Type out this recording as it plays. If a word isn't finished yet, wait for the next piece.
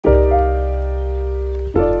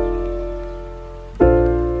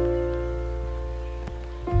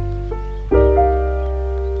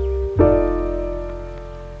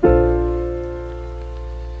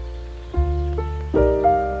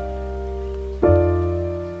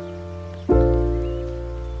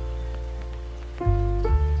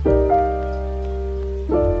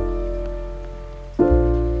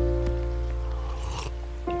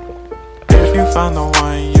found the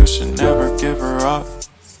one, you should never give her up.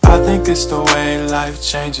 I think it's the way life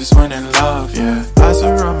changes when in love, yeah. I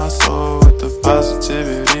surround my soul with the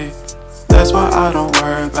positivity. That's why I don't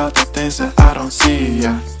worry about the things that I don't see,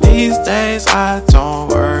 yeah. These days I don't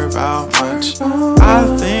worry about much.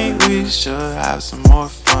 I think we should have some more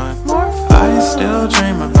fun. I still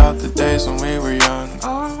dream about the days when we were young.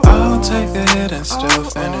 I'll take a hit and still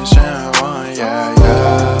finish in one, yeah,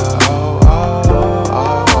 yeah. Oh, oh,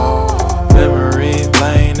 oh, oh. Memory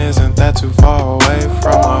lane, isn't that too far away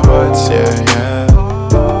from our hearts, yeah, yeah.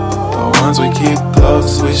 The ones we keep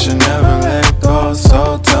close, we should never